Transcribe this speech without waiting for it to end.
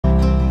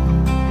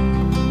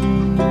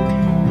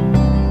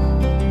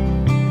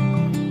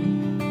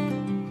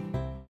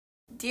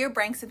Dear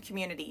Branksome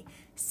community,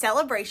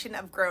 celebration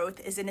of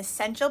growth is an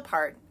essential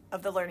part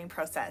of the learning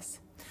process.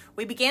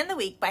 We began the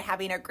week by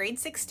having our grade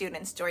 6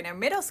 students join our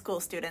middle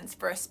school students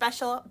for a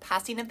special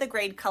passing of the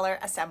grade color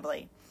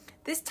assembly.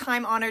 This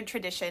time-honored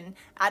tradition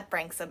at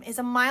Branksome is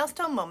a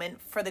milestone moment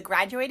for the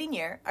graduating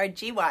year, our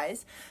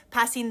GYs,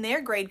 passing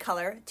their grade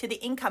color to the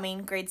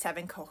incoming grade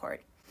 7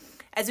 cohort.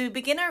 As we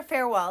begin our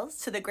farewells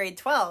to the grade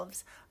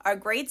 12s, our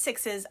grade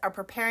 6s are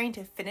preparing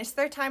to finish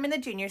their time in the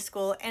junior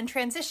school and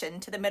transition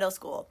to the middle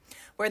school,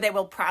 where they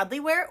will proudly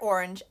wear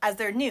orange as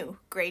their new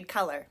grade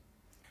color.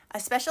 A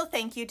special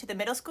thank you to the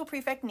middle school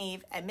prefect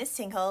Neve and Ms.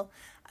 Singhal,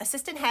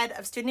 assistant head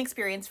of student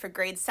experience for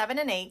grades 7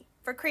 and 8,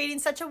 for creating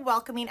such a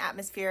welcoming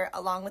atmosphere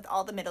along with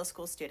all the middle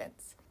school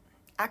students.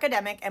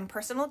 Academic and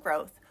personal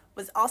growth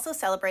was also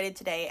celebrated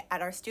today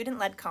at our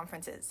student-led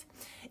conferences.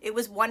 It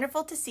was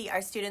wonderful to see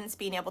our students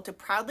being able to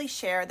proudly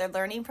share their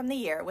learning from the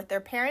year with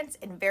their parents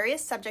in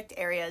various subject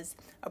areas,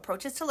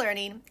 approaches to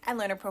learning, and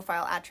learner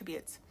profile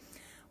attributes.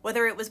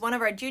 Whether it was one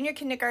of our junior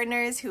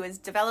kindergartners who has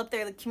developed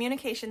their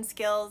communication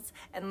skills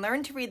and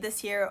learned to read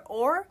this year,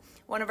 or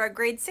one of our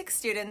grade 6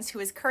 students who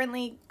is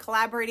currently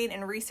collaborating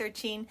and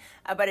researching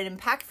about an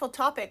impactful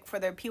topic for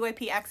their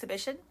PYP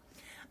exhibition,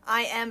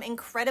 I am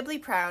incredibly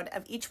proud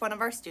of each one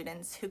of our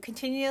students who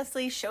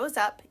continuously shows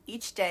up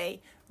each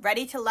day,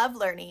 ready to love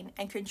learning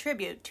and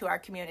contribute to our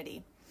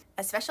community.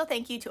 A special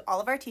thank you to all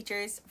of our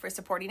teachers for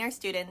supporting our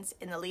students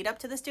in the lead up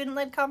to the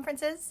student-led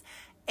conferences,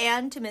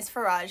 and to Ms.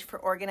 Faraj for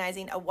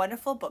organizing a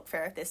wonderful book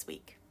fair this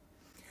week.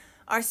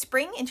 Our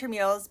spring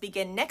intramurals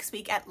begin next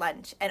week at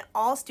lunch, and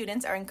all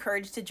students are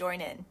encouraged to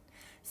join in.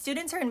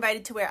 Students are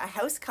invited to wear a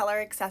house color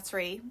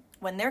accessory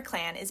when their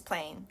clan is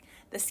playing.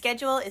 The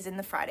schedule is in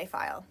the Friday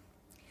file.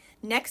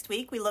 Next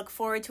week, we look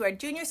forward to our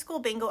junior school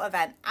bingo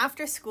event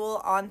after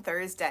school on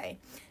Thursday.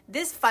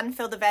 This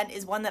fun-filled event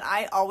is one that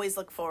I always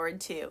look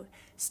forward to.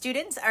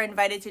 Students are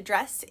invited to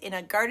dress in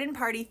a garden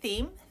party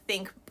theme,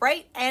 think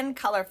bright and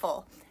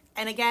colorful.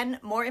 And again,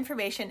 more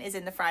information is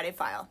in the Friday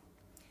file.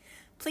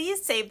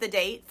 Please save the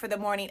date for the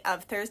morning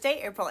of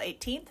Thursday, April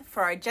 18th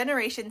for our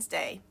Generations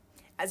Day,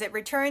 as it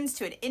returns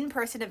to an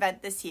in-person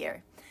event this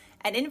year.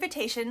 An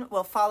invitation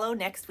will follow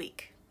next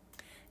week.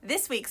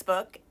 This week's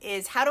book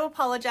is How to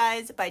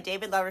Apologize by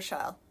David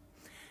LaRochelle.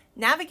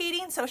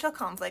 Navigating social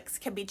conflicts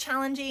can be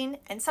challenging,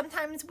 and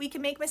sometimes we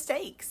can make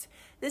mistakes.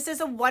 This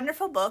is a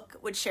wonderful book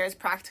which shares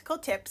practical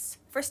tips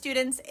for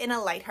students in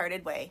a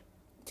lighthearted way.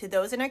 To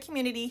those in our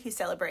community who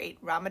celebrate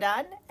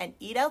Ramadan and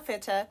Eid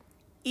al-Fitr,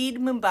 Eid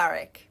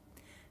Mubarak.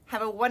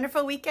 Have a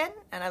wonderful weekend,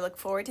 and I look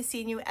forward to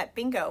seeing you at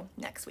Bingo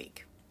next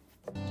week.